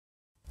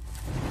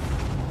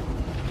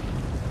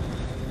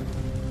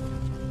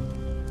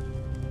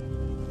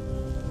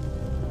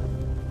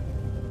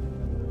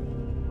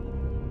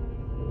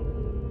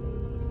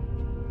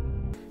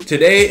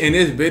Today in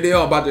this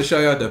video, I'm about to show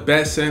y'all the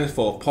best settings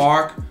for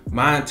Park,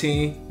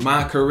 Myteam,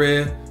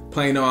 MyCareer,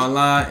 playing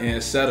online, and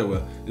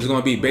etc. There's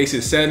gonna be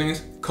basic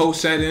settings, coach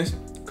settings,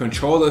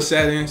 controller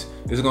settings.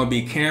 There's gonna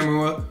be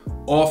camera,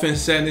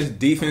 offense settings,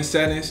 defense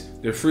settings,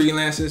 the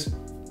freelancers,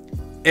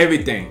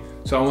 everything.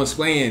 So I'm gonna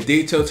explain in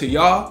detail to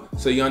y'all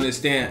so you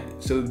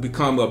understand, so to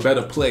become a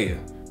better player.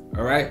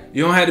 All right,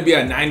 you don't have to be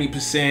at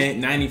 90%,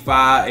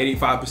 95,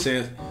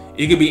 85%.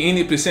 It could be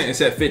any percent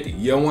except 50.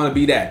 You don't want to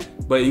be that,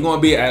 but you're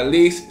gonna be at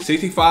least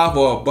 65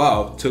 or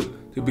above to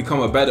become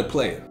a better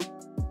player.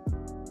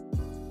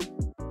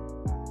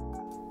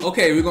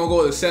 Okay, we're gonna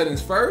go to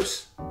settings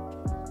first.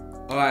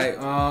 All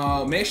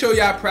right, make sure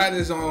y'all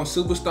practice on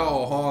Superstar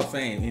or Hall of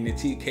Fame in the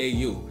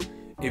TKU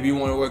if you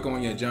want to work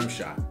on your jump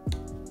shot.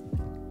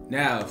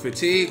 Now,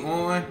 fatigue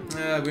on,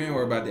 we ain't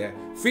worry about that.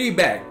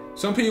 Feedback.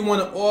 Some people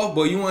want it off,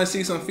 but you want to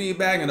see some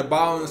feedback in the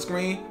bottom of the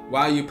screen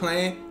while you're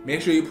playing.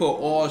 Make sure you put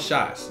all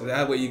shots. So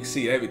that way you can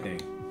see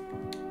everything.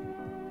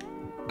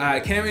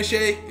 Alright, camera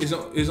shake is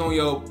on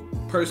your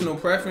personal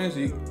preference.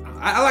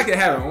 I like to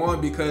have it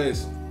on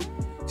because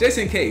just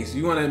in case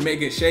you want to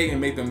make it shake and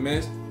make them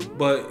miss,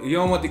 but you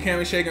don't want the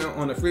camera shaking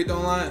on the free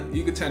throw line,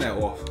 you can turn that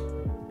off.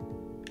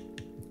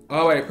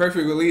 Alright,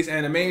 perfect release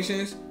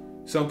animations.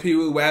 Some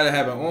people would rather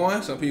have it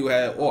on, some people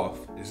have it off.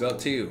 It's up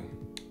to you.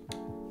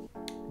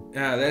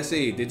 Now let's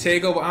see, the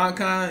takeover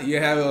icon,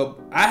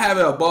 I have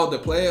it above the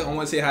player. I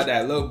want to see how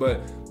that look,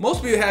 but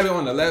most people have it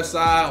on the left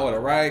side or the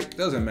right,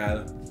 doesn't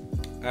matter.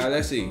 Alright,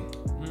 let's see.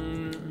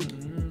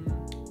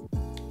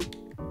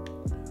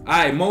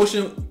 Alright,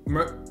 motion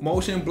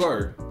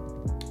blur.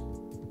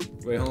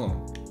 Wait, hold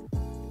on.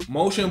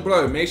 Motion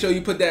blur, make sure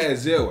you put that at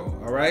 0,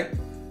 alright?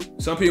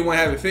 Some people want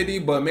to have it 50,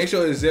 but make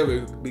sure it's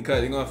 0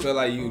 because you're going to feel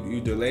like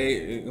you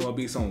delayed. It's going to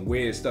be some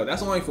weird stuff.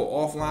 That's only for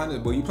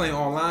offline, but you playing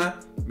online,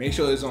 make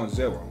sure it's on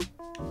 0.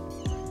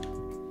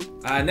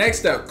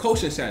 Next up,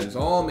 coaching settings.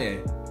 Oh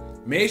man,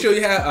 make sure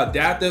you have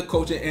adaptive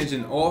coaching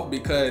engine off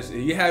because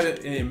if you have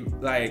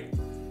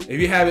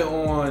it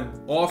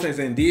on offense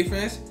and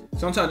defense,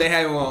 sometimes they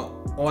have it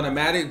on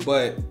automatic,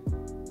 but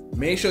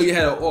make sure you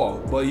have it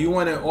off. But you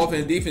want it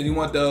offense and defense, you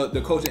want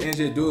the coaching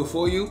engine to do it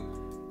for you.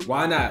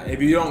 Why not?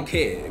 If you don't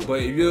care. But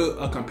if you're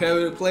a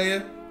competitive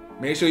player,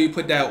 make sure you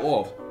put that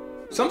off.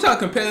 Sometimes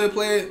competitive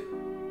players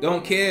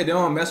don't care, they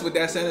don't mess with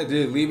that setting,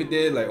 just leave it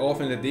there, like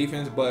offense and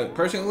defense. But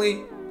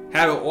personally,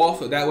 have it off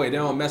so that way they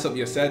don't mess up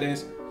your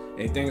settings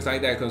and things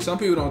like that. Because some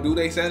people don't do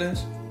their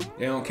settings,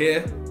 they don't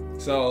care.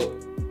 So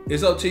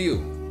it's up to you.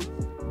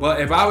 But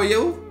if I were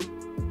you,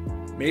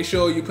 make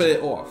sure you put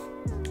it off.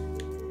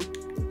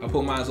 I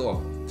put mine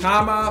off.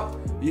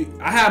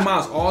 Timeout, I have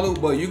mine auto,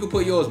 but you can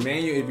put yours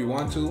manual if you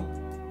want to.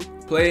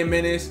 Play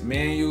minutes,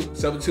 manual,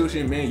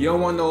 substitution, manual. You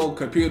don't want no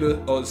computer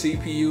or the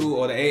CPU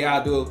or the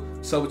AI do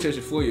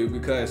substitution for you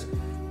because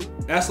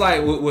that's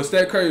like with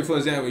Steph Curry, for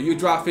example. You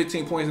drop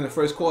 15 points in the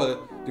first quarter,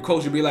 the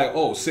coach would be like,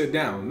 oh, sit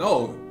down.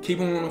 No, keep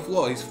him on the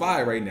floor. He's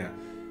fired right now.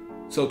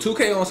 So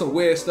 2K on some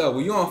weird stuff.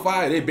 When you're on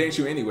fire, they bench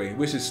you anyway,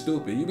 which is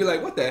stupid. You'd be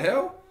like, what the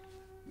hell?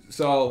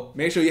 So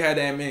make sure you have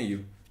that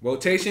menu.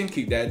 Rotation,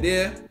 keep that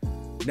there.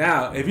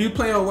 Now, if you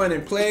plan on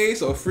running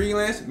plays or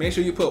freelance, make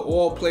sure you put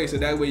all plays so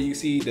that way you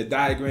see the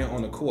diagram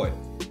on the court.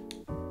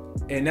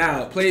 And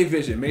now, play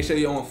vision, make sure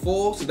you're on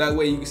full so that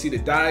way you can see the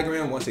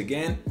diagram once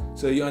again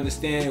so you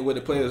understand where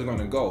the players are going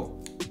to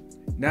go.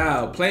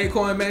 Now, playing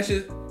calling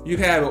messages, you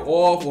have it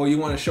off or you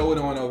want to show it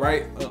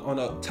on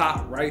the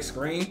top right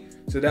screen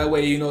so that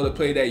way you know the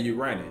play that you're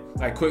running.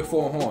 Like quick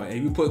four horn.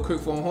 If you put quick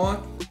four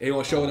horn, it's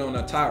going to show it on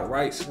the top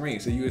right screen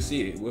so you will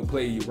see it, what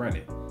play you're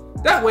running.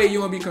 That way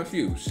you won't be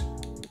confused.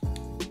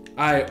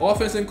 Alright,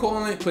 offense and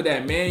calling, put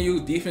that manual.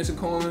 Defense and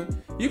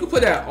calling, you can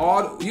put that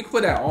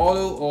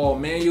auto or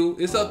manual.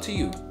 It's up to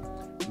you.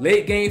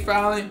 Late game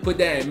fouling, put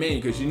that in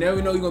manual because you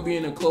never know you're gonna be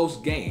in a close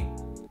game.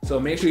 So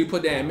make sure you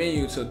put that in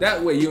manual so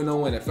that way you know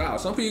when to foul.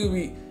 Some people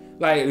be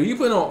like, if you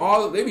put on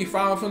auto, they be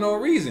fouling for no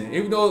reason.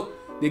 Even though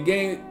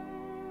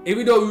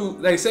you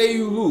like say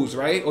you lose,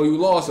 right, or you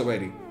lost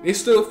already, they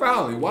still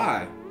fouling.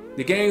 Why?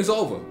 The game's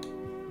over.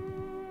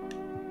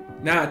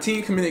 Now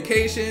team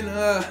communication,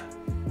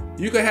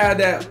 you can have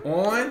that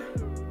on,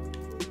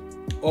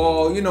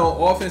 or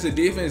offense or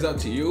defense, up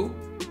to you.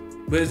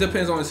 But it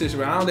depends on the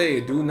situation. I don't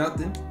think they do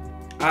nothing.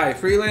 Alright,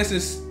 freelance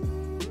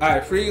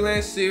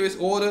series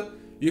order.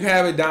 You can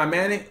have it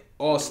dynamic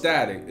or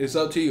static. It's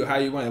up to you how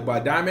you want it.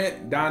 But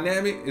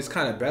dynamic is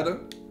kind of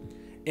better.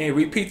 And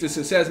repeat the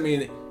success,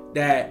 meaning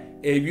that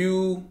if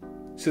you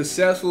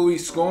successfully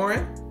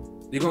scoring,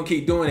 you're gonna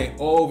keep doing it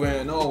over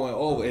and over and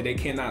over, and they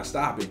cannot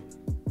stop it.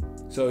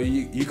 So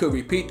you could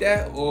repeat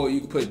that, or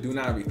you could put do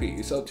not repeat.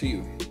 It's up to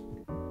you.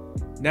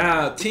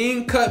 Now,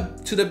 team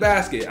cut to the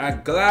basket.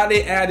 I'm glad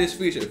they added this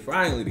feature,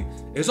 finally.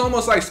 It's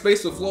almost like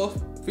space to floor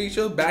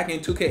feature back in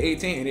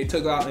 2K18, and they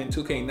took it out in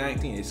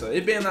 2K19. So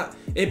it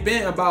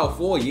been about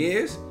 4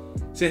 years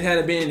since it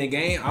had been in the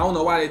game. I don't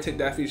know why they took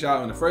that feature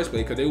out in the first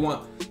place, because they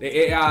want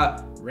the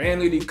AI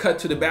randomly cut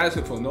to the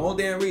basket for no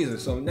damn reason.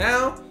 So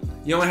now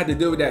you don't have to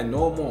deal with that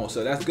no more.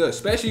 So that's good,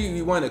 especially if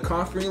you want to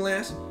come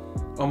freelance.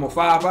 a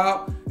 5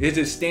 out, they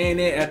just stand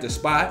there at the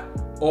spot.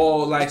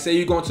 Or like say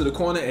you going to the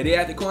corner and they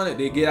at the corner,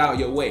 they get out of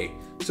your way.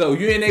 So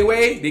you in their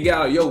way, they get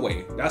out of your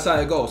way. That's how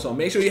it goes. So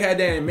make sure you have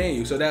that in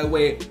menu, so that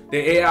way the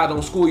AI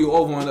don't school you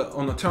over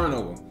on the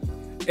turnover.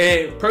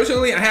 And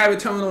personally, I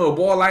haven't turned on a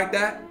ball like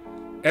that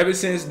ever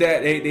since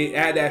that they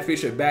add that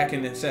feature back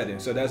in the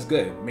settings. So that's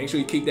good. Make sure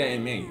you keep that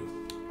in menu.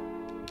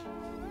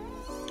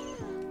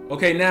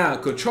 Okay, now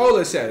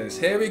controller settings.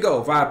 Here we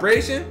go.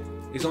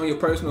 Vibration is on your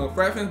personal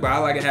preference, but I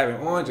like to have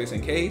it on just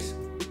in case.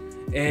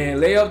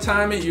 And layup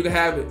timing, you can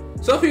have it.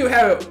 Some people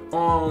have it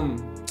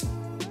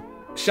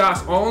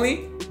shots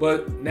only,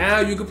 but now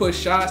you can put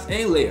shots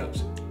and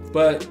layups.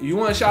 But you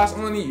want shots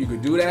only, you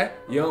could do that.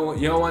 You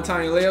don't want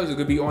time your layups, it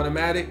could be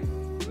automatic.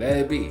 Let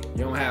it be.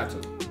 You don't have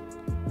to.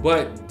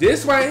 But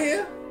this right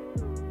here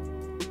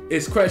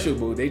is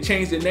questionable. They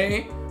changed the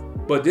name,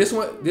 but this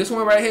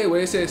one right here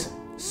where it says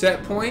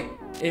set point,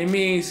 it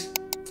means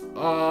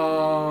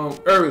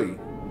early.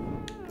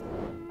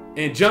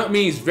 And jump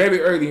means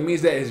very early. It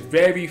means that it's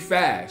very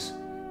fast.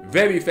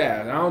 Very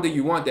fast. I don't think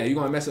you want that. You're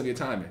gonna mess up your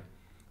timing.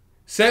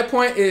 Set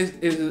point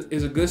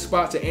is a good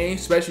spot to aim,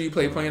 especially if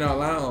you playing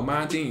online or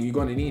Myteam. You're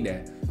gonna need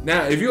that.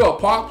 Now, if you're a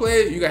park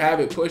player, you can have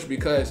it pushed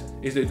because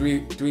it's a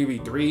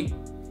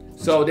 3v3.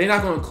 So they're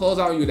not gonna close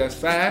out you that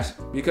fast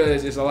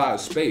because it's a lot of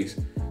space.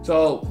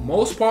 So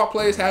most park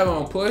players have it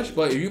on push,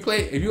 but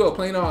if you're a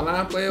playing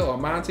online player or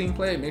Myteam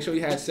player, make sure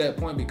you have set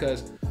point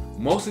because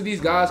most of these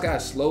guys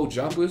got slow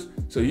jumpers.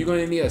 So you're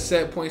gonna need a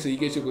set point so you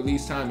get your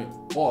release timing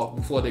off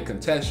before they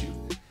contest you.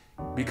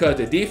 Because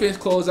the defense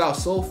closed out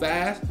so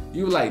fast,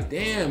 you were like,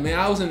 damn, man,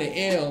 I was in the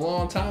air a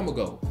long time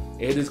ago.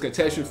 It just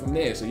contest you from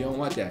there, so you don't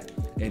want that.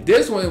 And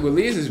this one,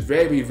 release is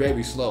very,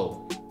 very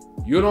slow.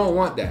 You don't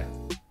want that.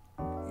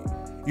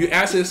 You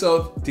ask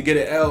yourself to get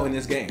an L in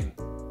this game.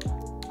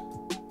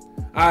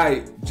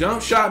 Alright,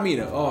 jump shot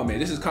meter. Oh man,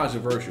 this is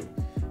controversial.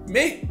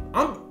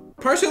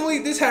 Personally,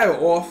 this have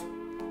it off.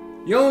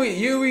 You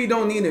really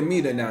don't need a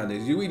meter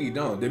nowadays. You really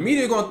don't. The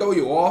meter is gonna throw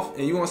you off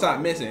and you gonna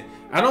start missing.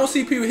 I don't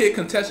see people hit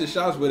contested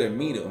shots with a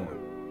meter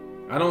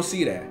on. I don't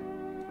see that.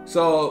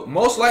 So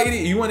most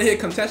likely you wanna hit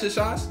contested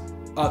shots,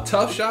 a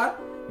tough shot,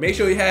 make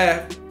sure you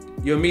have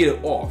your meter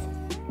off.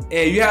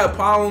 And you have a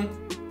problem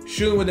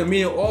shooting with the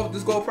meter off,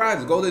 just go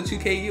practice. Go to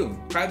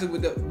 2KU. Practice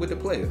with the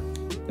player.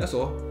 That's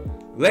all.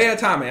 Layer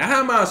timing. I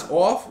have mine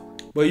off,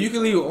 but you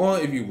can leave it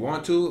on if you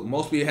want to.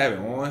 Most people have it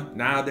on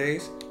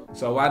nowadays.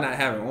 So why not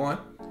have it on?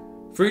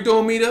 Free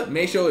throw meter,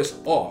 make sure it's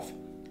off.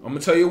 I'm gonna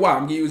tell you why.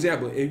 I'm gonna give you an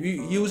example. If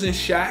you're using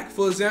Shaq,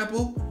 for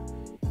example,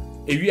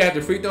 if you have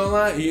the free throw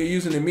line and you're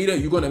using the meter,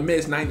 you're gonna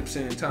miss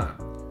 90% of the time.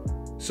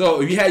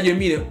 So if you have your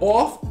meter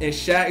off and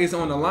Shaq is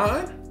on the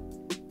line,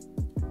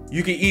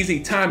 you can easily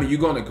time it. You're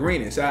gonna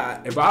green it.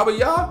 So if I were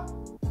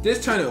y'all,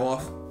 just turn it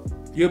off.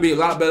 You'll be a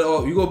lot better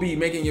off. You're gonna be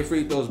making your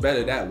free throws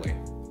better that way.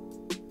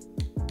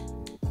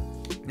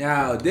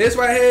 Now this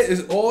right here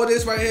is all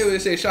this right here where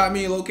it says shot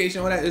meter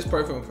location, all that is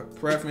perfect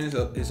preference.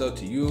 It's up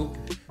to you.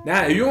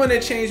 Now if you want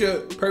to change your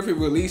perfect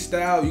release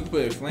style, you can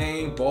put a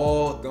flame,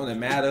 ball, don't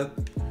matter.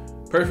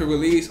 Perfect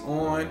release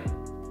on,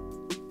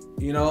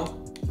 you know.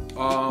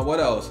 What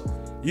else?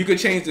 You could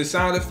change the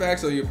sound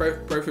effects of your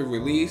perfect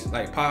release,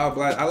 like power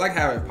blast. I like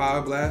having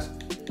power blast.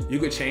 You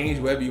could change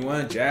whatever you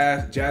want,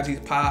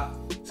 jazzy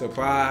pop,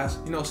 surprise,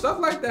 you know, stuff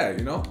like that,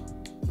 you know.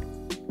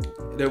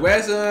 The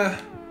rest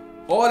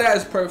all that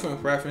is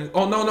perfect preference.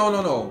 Oh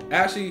no.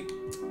 Actually,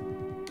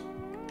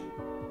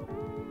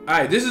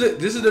 alright, this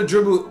is the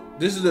dribble.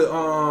 This is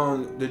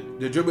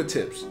the dribble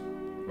tips,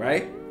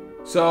 right?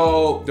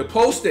 So the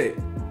post it,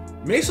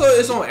 make sure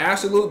it's on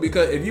absolute,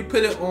 because if you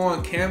put it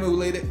on camera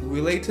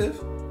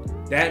relative,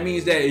 that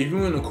means that if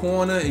you're in the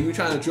corner and you're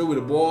trying to dribble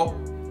the ball,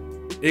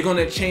 it's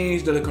gonna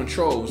change the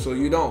control. So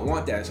you don't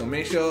want that. So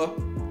make sure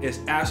it's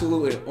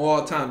absolute at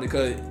all times,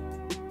 because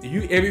if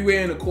you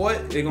everywhere in the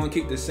court, they're gonna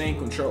keep the same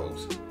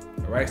controls.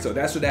 All right, so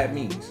that's what that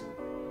means.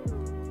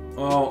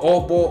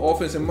 All ball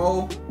offensive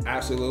mode,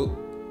 absolute.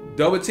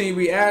 Double team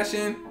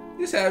reaction,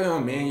 just have it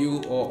on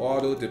manual or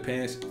auto,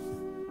 depends.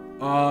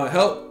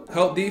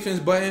 Help defense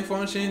button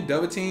function,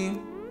 double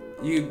team.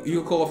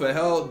 You call for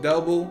help,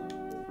 double,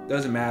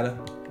 doesn't matter.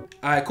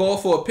 Alright, call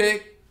for a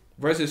pick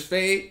versus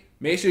fade.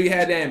 Make sure you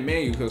have that in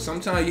manual, because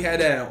sometimes you have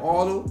that in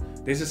auto,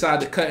 they decide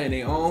to cut in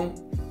their own.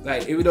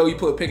 Like even though you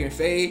put pick and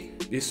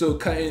fade, they're still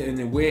cutting in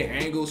a weird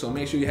angle, so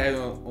make sure you have it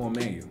on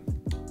manual.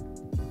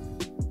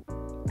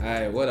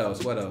 Alright, what else?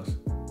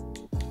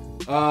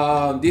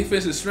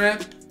 Defensive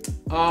strength.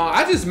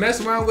 I just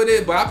mess around with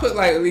it, but I put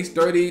like at least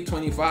 30,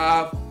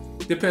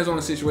 25. Depends on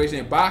the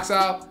situation. Box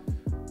out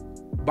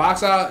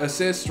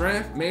assist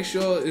strength. Make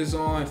sure it's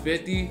on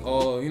 50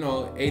 or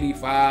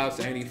 85,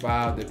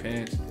 75,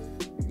 depends.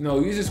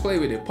 You just play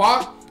with it.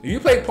 Park. If you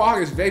play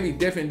park, it's very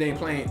different than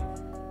playing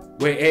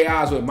with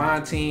AIs with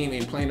Myteam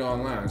and playing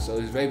online. So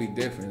it's very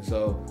different.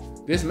 So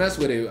just mess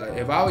with it.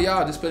 If I were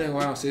y'all, just put it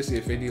around 60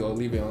 or 50 or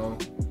leave it alone.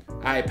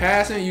 Alright,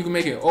 passing, you can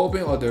make it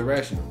open or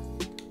directional,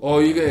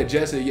 or you can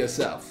adjust it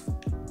yourself.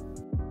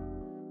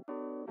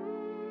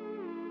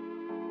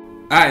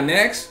 Alright,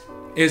 next,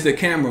 is the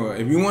camera.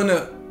 If you want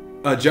to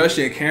adjust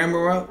your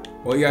camera,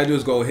 all you gotta do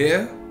is go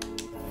here.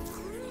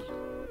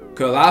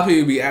 Cause a lot of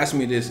people be asking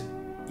me this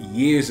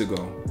years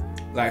ago.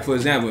 Like for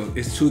example,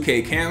 it's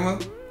 2K camera.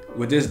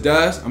 What this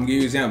does, I'm gonna give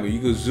you an example. You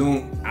can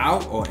zoom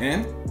out or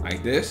in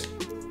like this.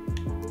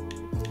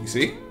 You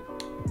see?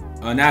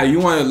 Now you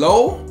want it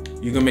low,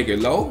 you can make it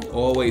low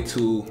all the way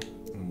to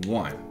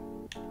 1.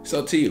 It's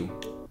up to you.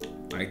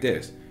 Like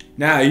this.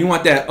 Now you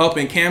want that up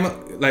in camera,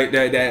 like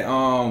that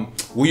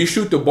when you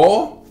shoot the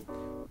ball,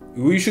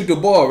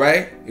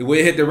 right? When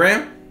it hit the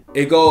rim,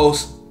 it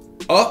goes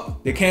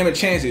up, the camera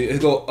changes,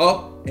 it goes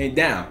up and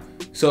down.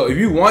 So if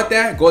you want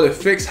that, go to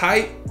fixed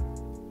height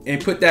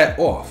and put that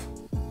off.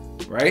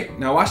 Right?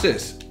 Now watch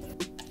this.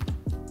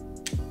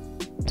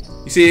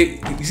 You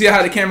see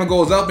how the camera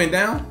goes up and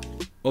down?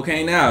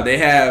 Okay, now they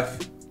have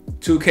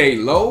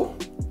 2K low.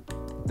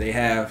 They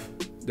have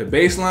the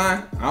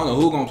baseline. I don't know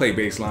who's gonna play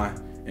baseline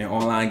in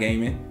online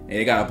gaming. And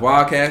they got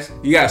broadcast.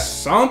 You got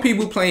some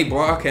people playing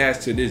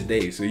broadcast to this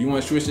day. So you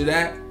want to switch to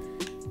that?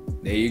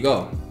 There you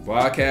go.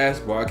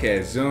 Broadcast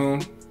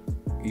zoom.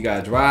 You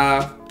got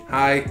drive,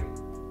 height.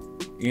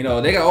 You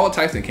know, they got all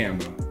types of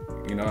camera.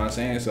 You know what I'm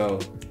saying? So,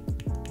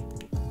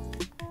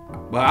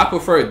 but I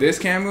prefer this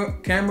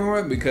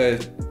camera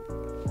because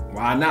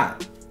why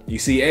not? You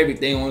see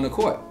everything on the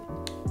court.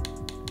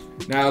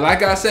 Now,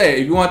 like I said,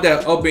 if you want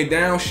that up and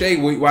down shake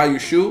while you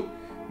shoot,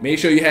 make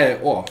sure you have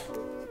it off.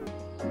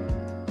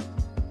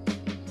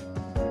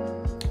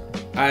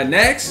 Alright,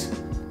 next,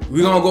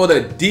 we're gonna go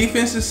to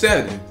defensive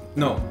settings.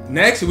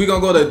 Next we're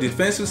gonna go to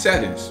defensive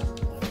settings.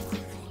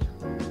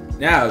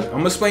 Now, I'm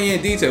gonna explain you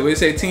in detail. When it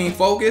say team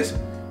focus,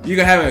 you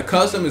can have it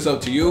custom, it's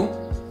up to you.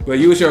 But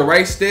use your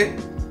right stick.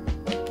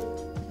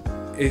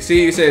 It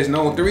says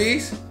no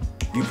threes.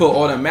 You put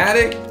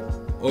automatic,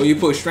 or you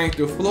put strength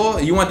to floor.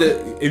 If you want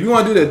to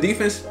do the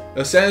defense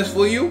settings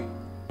for you,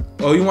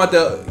 or you want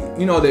the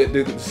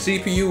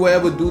CPU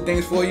whatever do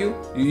things for you,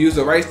 you use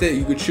the right stick.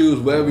 You can choose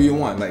whatever you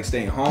want, like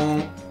staying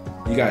home.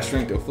 You got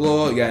strength to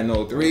floor. You got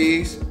no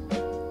threes.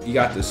 You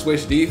got the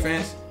switch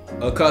defense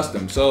or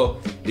custom. So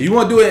if you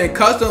want to do it in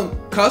custom,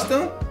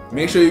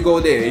 make sure you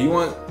go there. If you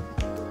want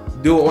to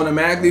do it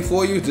automatically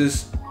for you,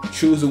 just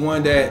choose the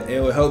one that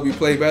it will help you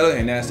play better,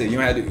 and that's it. You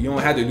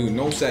don't have to do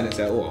no settings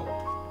at all.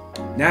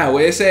 Now,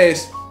 where it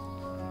says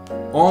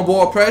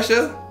on-ball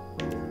pressure,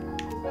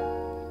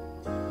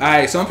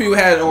 alright, some people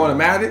had it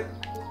automatic,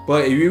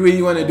 but if you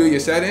really want to do your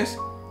settings,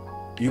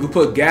 you can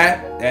put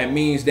gap. That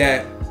means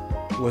that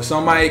when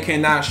somebody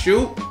cannot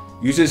shoot,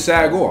 you just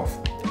sag off.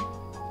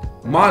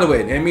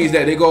 Moderate, that means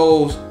that it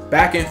goes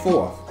back and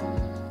forth.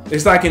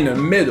 It's like in the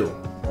middle,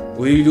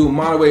 where you do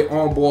moderate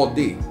on-ball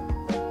D.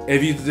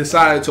 If you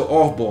decided to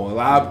off-ball, a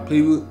lot of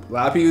people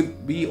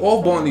be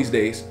off-balling these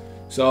days,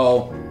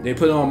 so they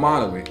put it on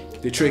moderate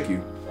to trick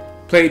you.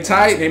 Play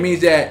tight, it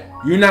means that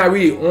you're not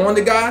really on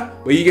the guy,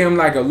 but you give him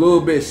like a little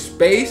bit of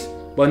space,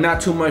 but not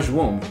too much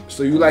room.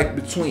 So you like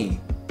between.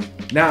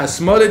 Now,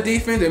 smother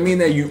defense, it means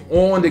that you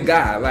on the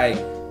guy. Like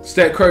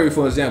Steph Curry,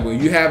 for example.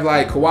 You have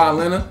like Kawhi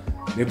Leonard,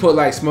 they put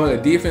like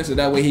smother defense, so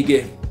that way he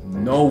get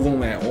no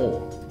room at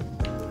all.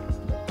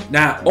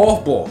 Now,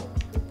 off ball.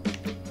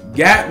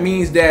 Gap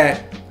means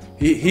that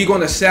he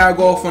gonna sag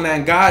off on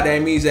that guy.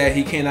 That means that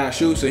he cannot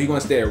shoot, so he's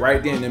gonna stay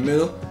right there in the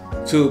middle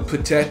to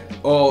protect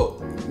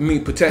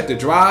the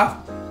drive,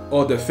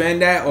 or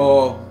defend that,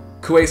 or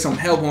create some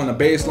help on the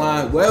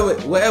baseline,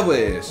 whatever it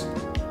is.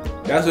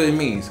 That's what it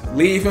means.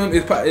 Leave him,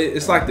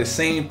 it's like the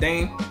same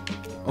thing,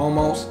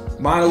 almost.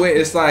 By the way,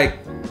 it's like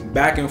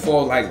back and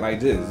forth like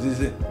this,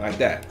 like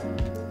that.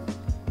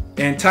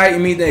 And tight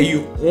means that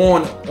you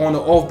on the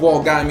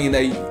off-ball guy, mean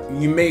that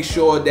you make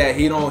sure that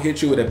he don't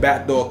hit you with a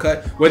backdoor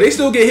cut. Well, they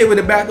still get hit with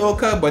a backdoor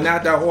cut, but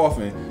not that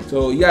often.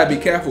 So you gotta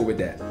be careful with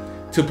that.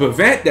 To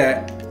prevent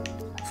that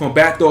from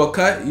backdoor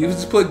cut, you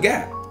just put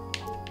gap.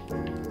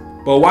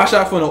 But watch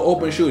out for the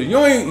open shooters.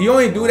 You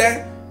only do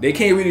that, they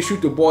can't really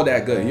shoot the ball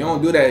that good. You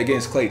don't do that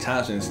against Klay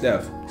Thompson and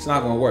Steph. It's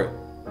not gonna work.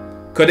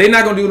 Cause they're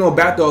not gonna do no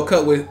backdoor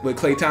cut with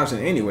Klay Thompson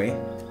anyway.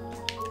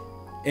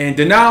 And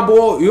denial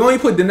ball, you only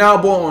put denial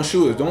ball on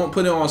shooters. Don't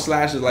put it on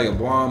slashers like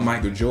LeBron,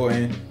 Michael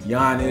Jordan,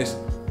 Giannis,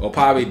 or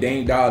probably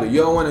Dame Dollar. You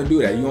don't want to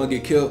do that. You want to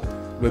get killed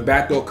with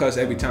backdoor cuts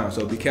every time.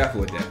 So be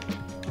careful with that.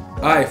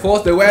 Alright,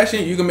 force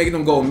direction, you can make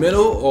them go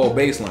middle or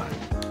baseline.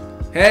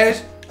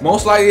 Hash,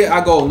 most likely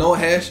I go no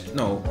hash.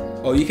 No.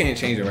 Oh, you can't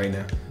change it right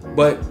now.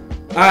 But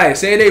alright,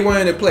 say they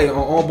wanted to play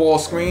on ball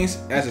screens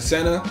as a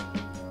center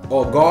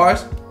or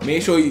guards.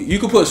 Make sure you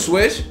can put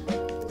switch,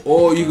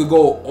 or you could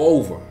go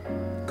over.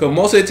 Because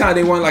most of the time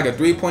they want like a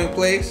 3-point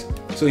place.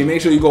 So you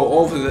make sure you go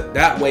over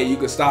that way, you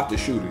can stop the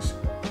shooters.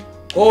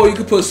 Or you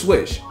could put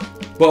switch.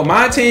 But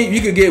my team, you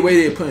could get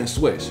away with putting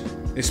switch.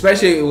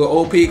 Especially with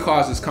OP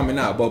cards is coming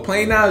out. But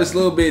playing now is a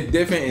little bit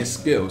different in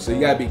skill. So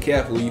you gotta be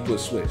careful when you put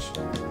switch.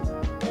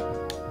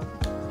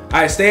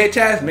 Alright, stay at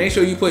chat, make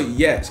sure you put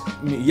yes.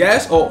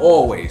 Yes or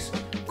always.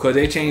 Because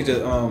they changed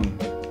the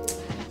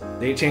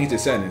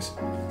settings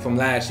from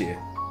last year.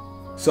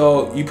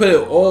 So you put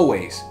it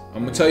always.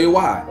 I'm gonna tell you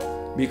why.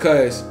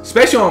 Because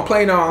especially on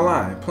Play Now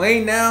Online.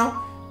 Play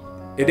Now,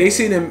 if they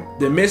see the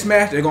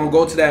mismatch, they're gonna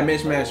go to that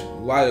mismatch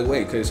right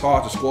away because it's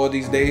hard to score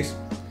these days.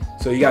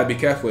 So you gotta be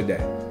careful with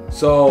that.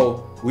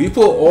 So when you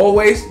put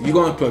always, you're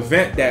gonna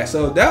prevent that.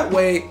 So that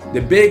way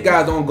the big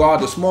guys don't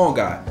guard the small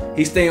guy.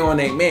 He stay on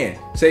their man.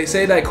 Say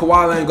like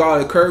Kawhi and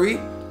guard Curry.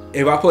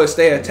 If I put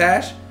stay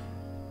attached,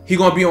 he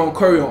gonna be on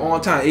Curry all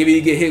the time. Either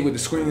he get hit with the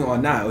screen or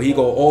not, or he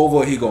go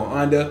over, he go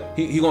under.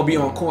 He gonna be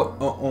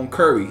on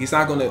Curry. He's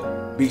not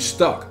gonna be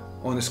stuck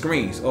on the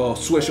screens or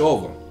switch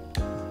over.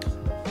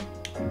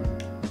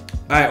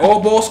 Alright,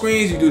 all ball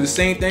screens, you do the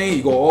same thing.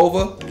 You go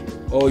over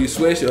or you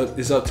switch.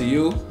 It's up to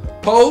you.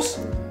 Post,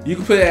 you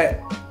can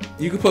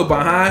put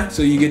behind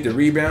so you get the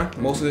rebound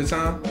most of the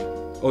time.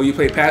 Or you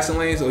play passing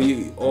lanes, or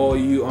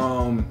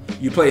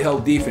you play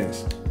help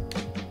defense.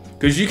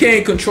 Cause you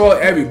can't control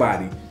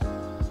everybody.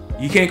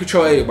 You can't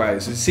control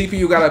everybody. So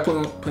CPU gotta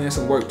put in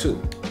some work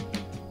too.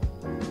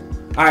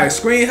 Alright,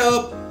 screen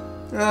help.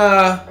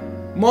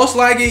 Most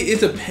likely it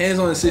depends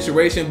on the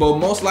situation, but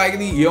most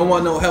likely you don't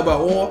want no help at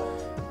all.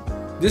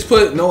 Just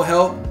put no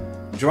help,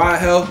 dry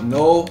help,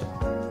 no,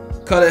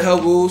 cutter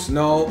help rules,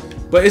 no.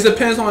 But it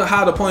depends on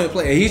how the opponent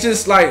plays. He's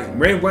just like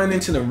running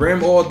into the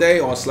rim all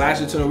day or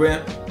slashing to the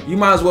rim. You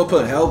might as well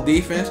put help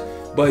defense.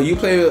 But you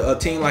play a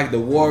team like the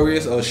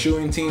Warriors or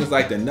shooting teams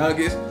like the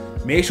Nuggets,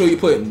 make sure you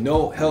put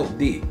no help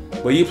D.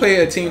 But you play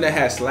a team that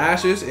has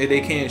slashers and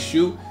they can't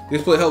shoot,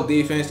 just put help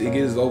defense, it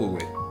gets over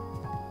with.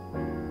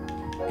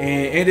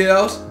 And anything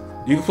else,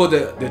 you can put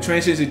the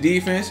transition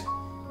defense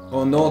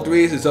on no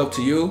threes, it's up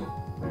to you.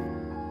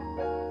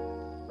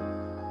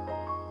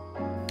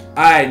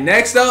 Alright,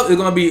 next up is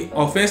gonna be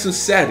offensive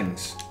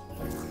settings.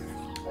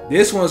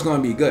 This one's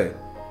gonna be good.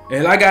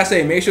 And like I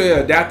say, make sure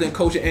your adapting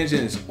coaching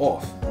engine is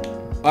off.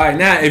 Alright,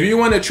 now if you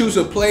want to choose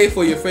a play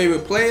for your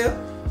favorite player,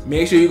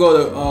 make sure you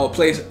go to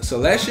play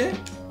selection.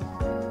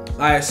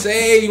 Alright,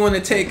 say you want to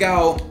take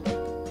out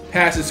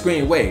pass the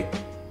screen away,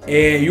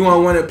 and you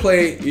want to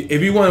play.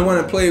 If you want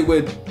to play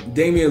with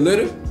Damian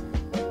Lillard,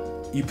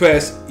 you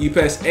press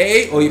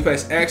A or you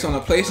press X on the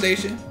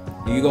PlayStation.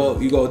 You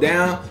go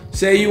down.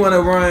 Say you want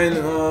to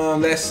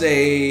run, let's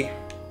say,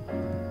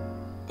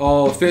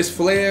 fist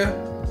flare,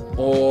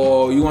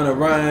 or you want to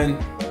run.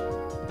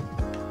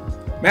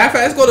 Matter of fact,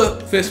 let's go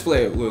to fist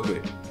flare real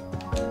quick.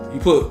 You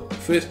put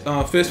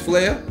fist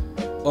flare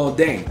or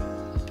Dame.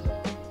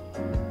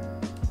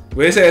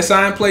 Where it says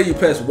assign play, you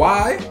press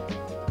Y,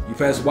 and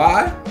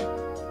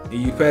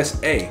you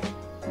press A,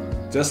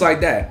 just like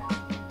that.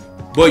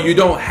 But you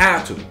don't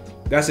have to.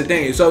 That's the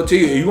thing. It's up to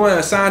you. If you want to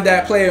assign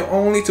that player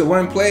only to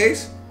one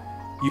place,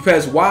 you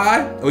press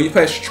Y or you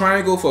press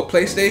triangle for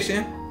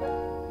PlayStation,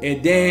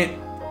 and then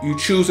you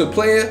choose a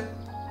player,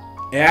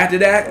 and after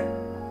that,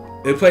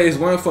 it plays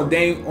one for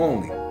Dame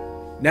only.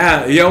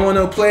 Now, if you don't want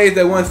no plays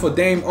that one for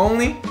Dame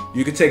only,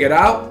 you can take it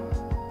out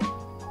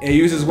and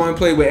use this one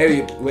play with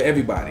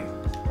everybody.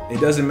 It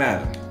doesn't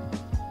matter.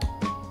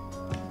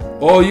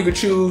 Or you could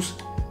choose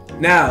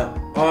now.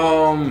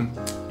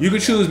 You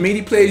could choose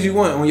many plays you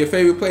want on your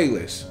favorite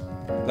playlist,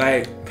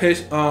 like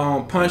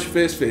Punch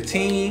Fist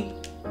 15.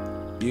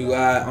 You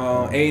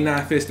got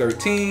 89 Fist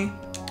 13.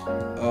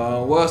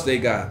 What else they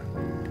got?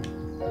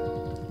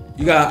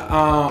 You got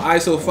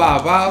ISO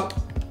 5 out.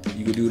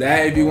 You could do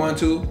that if you want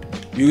to.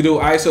 You could do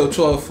ISO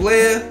 12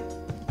 flare,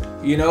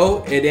 you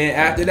know, and then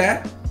after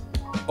that.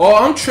 Oh,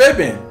 I'm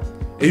tripping.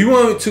 If you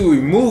want to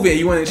remove it,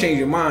 you want to change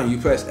your mind, you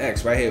press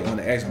X right here on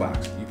the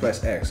Xbox. You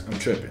press X. I'm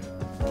tripping.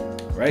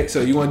 Right?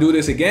 So you want to do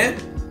this again,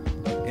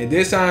 and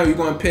this time you're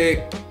going to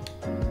pick.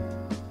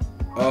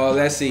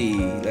 Let's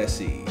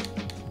see.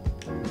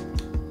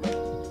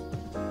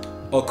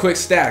 A quick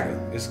stagger.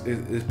 Let's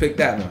pick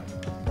that one.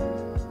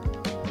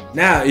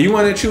 Now, if you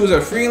want to choose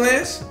a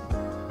freelance,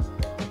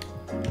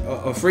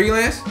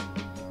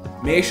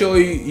 make sure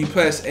you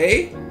press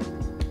A,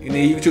 and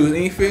then you can choose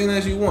any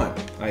freelance you want,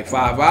 like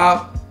 5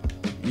 out.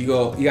 You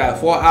got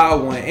 4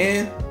 out, 1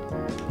 in.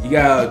 You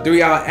got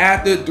 3 out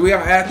after. 3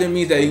 out after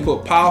means that you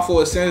put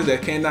powerful centers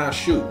that cannot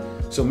shoot.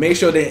 So make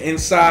sure they're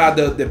inside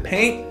the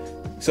paint,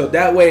 so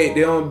that way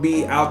they don't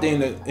be out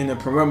there in the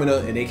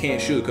perimeter and they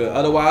can't shoot. Because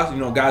otherwise, you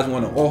know, guys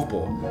want an off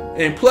ball.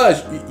 And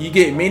plus, you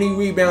get many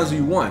rebounds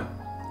you want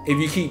if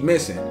you keep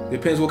missing.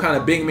 Depends what kind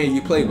of big man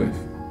you play with.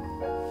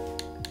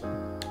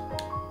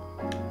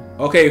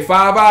 Okay,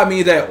 5 out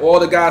means that all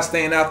the guys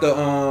staying out the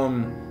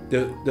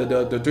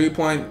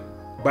 3-point,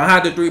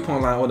 behind the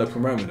 3-point line or the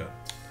perimeter.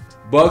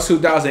 Bucks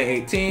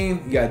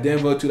 2018, you got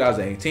Denver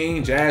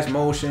 2018, Jazz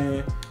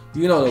motion,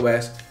 you know the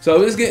rest. So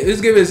let's give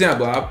an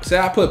example. Say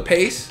I put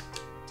pace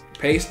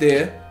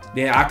there,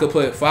 then I could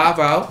put 5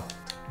 out.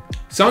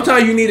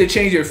 Sometimes you need to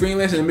change your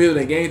freelance in the middle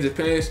of the game,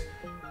 depends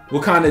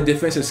what kind of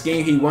defensive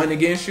scheme he run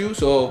against you.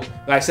 So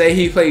like say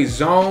he plays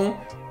zone,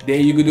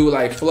 then you could do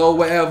like flow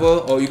whatever,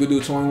 or you could do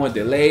 21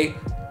 delay.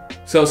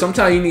 So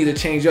sometimes you need to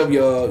change up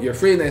your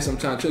freelance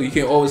sometimes too. You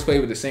can't always play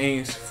with the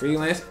same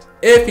freelance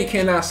if he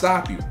cannot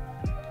stop you.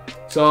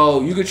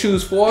 So you could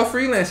choose 4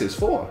 freelances,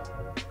 4.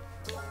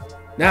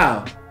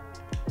 Now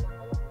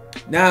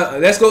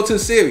let's go to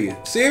series.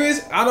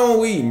 Series, I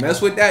don't really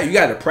mess with that. You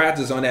got to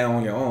practice on that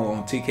on your own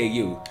on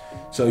TKU.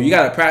 So you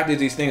gotta practice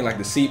these things like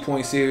the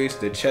C-point series,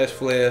 the chest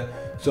flare.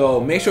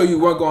 So make sure you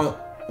work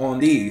on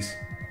these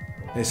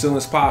as soon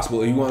as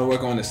possible. If you want to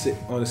work on the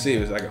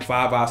series, like a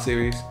 5-hour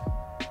series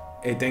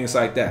and things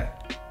like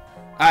that.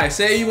 All right,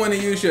 say you want to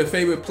use your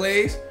favorite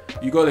plays.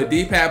 You go to the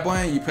D-pad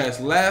button, you press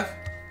left,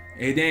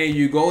 and then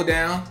you go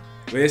down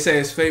where it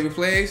says favorite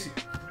plays.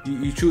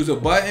 You choose a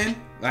button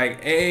like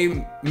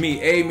A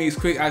means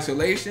quick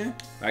isolation,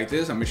 like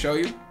this. I'm gonna show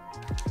you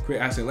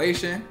quick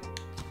isolation.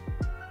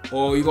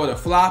 Or you go to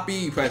floppy,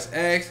 you press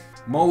X,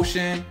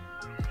 motion.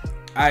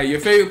 All right, your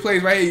favorite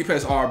plays right here, you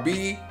press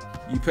RB,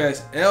 you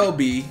press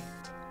LB,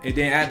 and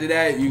then after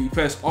that, you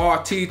press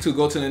RT to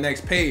go to the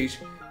next page.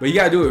 But you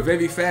gotta do it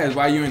very fast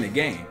while you're in the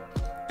game.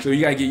 So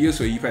you gotta get used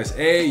to it. You press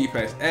A, you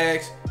press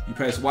X, you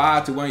press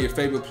Y to one of your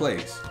favorite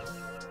plays.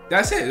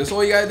 That's it, that's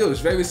all you gotta do. It's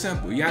very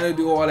simple. You gotta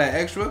do all that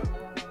extra.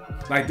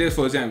 Like this,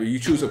 for example, you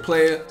choose a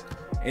player,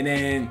 and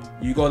then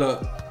you go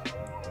to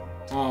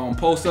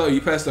poster, you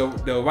press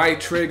the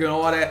right trigger and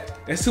all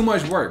that. That's too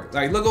much work.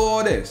 Like, look at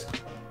all this.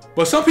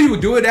 But some people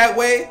do it that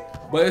way,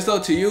 but it's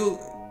up to you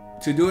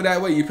to do it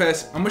that way. You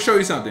press, I'm gonna show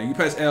you something. You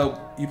press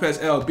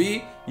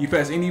LB, you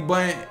press any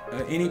button,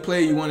 any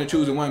player you want to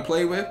choose and want to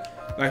play with.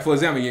 Like for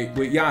example,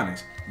 with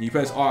Giannis, you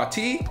press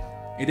RT,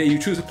 and then you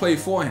choose to play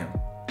for him.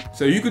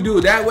 So you could do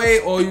it that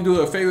way, or you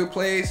do a favorite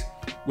plays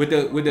with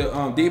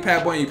the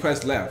D-pad button, you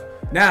press left.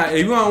 Now,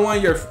 if you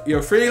want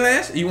your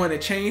freelance, you want to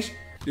change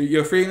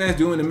your freelance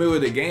during the middle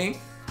of the game,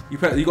 you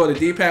go to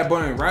D-pad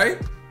button right,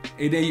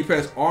 and then you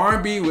press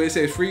R&B where it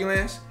says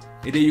freelance,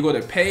 and then you go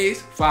to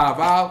pace,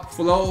 5-out,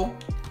 flow,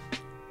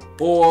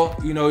 or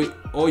you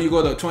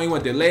go to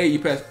 21 delay. You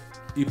press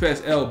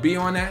LB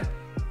on that,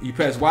 you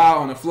press Y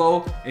on the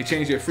flow, and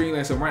change your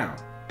freelance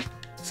around.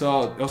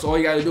 So that's all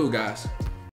you gotta do, guys.